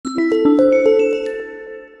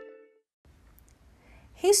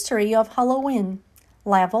History of Halloween.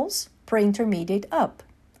 Levels, pre-intermediate up.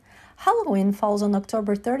 Halloween falls on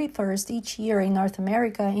October 31st each year in North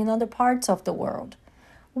America and other parts of the world.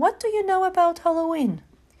 What do you know about Halloween?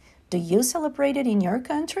 Do you celebrate it in your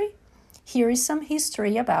country? Here is some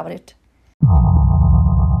history about it.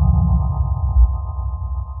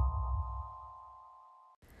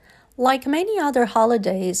 Like many other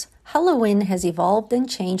holidays, Halloween has evolved and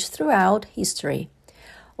changed throughout history.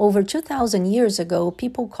 Over 2,000 years ago,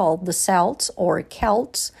 people called the Celts or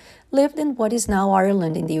Celts lived in what is now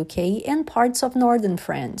Ireland in the UK and parts of northern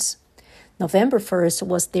France. November 1st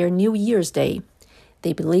was their New Year's Day.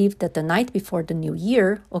 They believed that the night before the New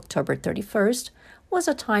Year, October 31st, was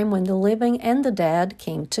a time when the living and the dead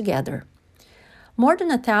came together. More than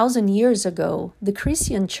 1,000 years ago, the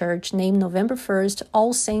Christian Church named November 1st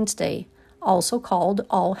All Saints' Day, also called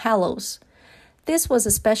All Hallows. This was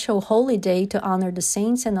a special holy day to honor the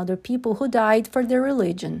saints and other people who died for their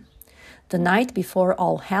religion. The night before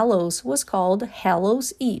All Hallows was called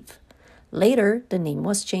Hallows' Eve. Later, the name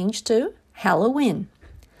was changed to Halloween.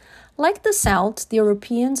 Like the Celts, the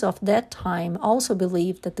Europeans of that time also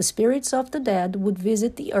believed that the spirits of the dead would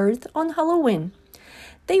visit the earth on Halloween.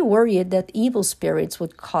 They worried that evil spirits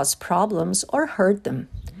would cause problems or hurt them.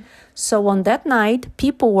 So on that night,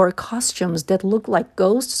 people wore costumes that looked like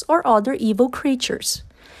ghosts or other evil creatures.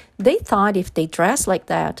 They thought if they dressed like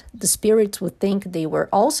that, the spirits would think they were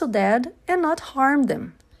also dead and not harm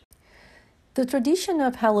them. The tradition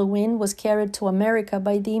of Halloween was carried to America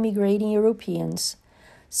by the immigrating Europeans.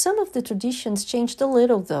 Some of the traditions changed a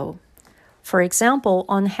little, though. For example,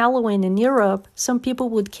 on Halloween in Europe, some people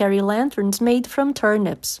would carry lanterns made from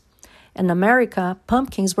turnips. In America,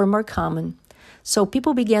 pumpkins were more common. So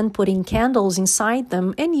people began putting candles inside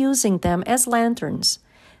them and using them as lanterns.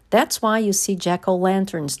 That's why you see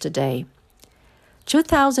jack-o'-lanterns today.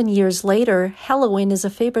 2,000 years later, Halloween is a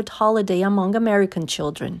favorite holiday among American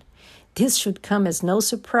children. This should come as no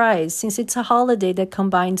surprise since it's a holiday that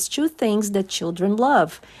combines two things that children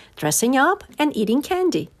love, dressing up and eating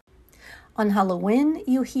candy. On Halloween,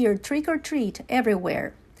 you hear trick or treat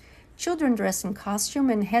everywhere. Children dress in costume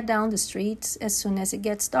and head down the streets as soon as it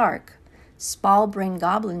gets dark. Small-brained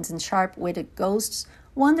goblins and sharp-witted ghosts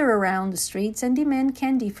wander around the streets and demand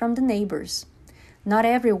candy from the neighbors. Not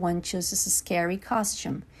everyone chooses a scary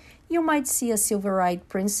costume. You might see a silver-eyed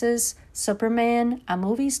princess, Superman, a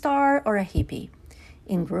movie star, or a hippie.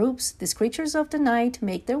 In groups, these creatures of the night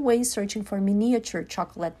make their way searching for miniature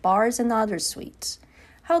chocolate bars and other sweets.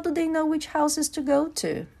 How do they know which houses to go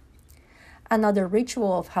to? Another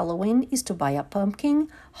ritual of Halloween is to buy a pumpkin,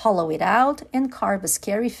 hollow it out, and carve a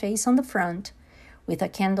scary face on the front. With a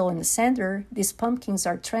candle in the center, these pumpkins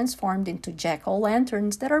are transformed into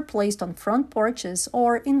jack-o'-lanterns that are placed on front porches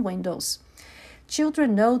or in windows.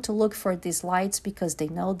 Children know to look for these lights because they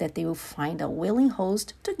know that they will find a willing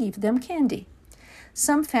host to give them candy.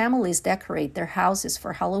 Some families decorate their houses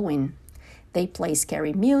for Halloween. They play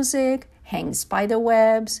scary music, hang spider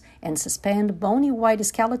webs, and suspend bony white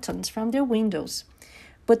skeletons from their windows.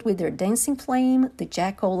 But with their dancing flame, the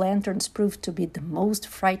jack-o'-lanterns prove to be the most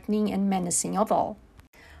frightening and menacing of all.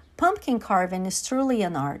 Pumpkin carving is truly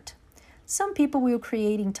an art. Some people will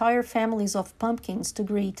create entire families of pumpkins to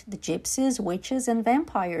greet the gypsies, witches, and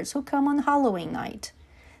vampires who come on Halloween night.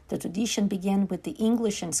 The tradition began with the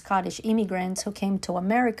English and Scottish immigrants who came to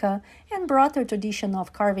America and brought their tradition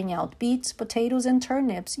of carving out beets, potatoes, and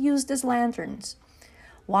turnips used as lanterns.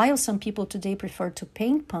 While some people today prefer to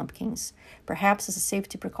paint pumpkins, perhaps as a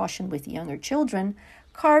safety precaution with younger children,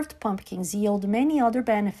 carved pumpkins yield many other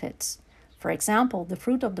benefits. For example, the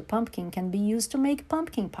fruit of the pumpkin can be used to make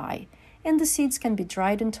pumpkin pie, and the seeds can be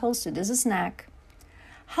dried and toasted as a snack.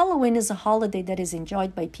 Halloween is a holiday that is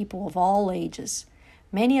enjoyed by people of all ages.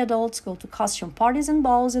 Many adults go to costume parties and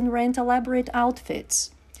balls and rent elaborate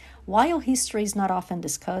outfits. While history is not often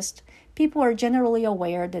discussed, people are generally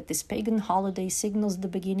aware that this pagan holiday signals the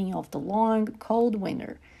beginning of the long, cold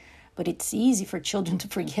winter. But it's easy for children to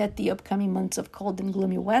forget the upcoming months of cold and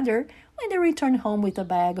gloomy weather when they return home with a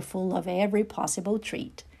bag full of every possible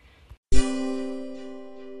treat.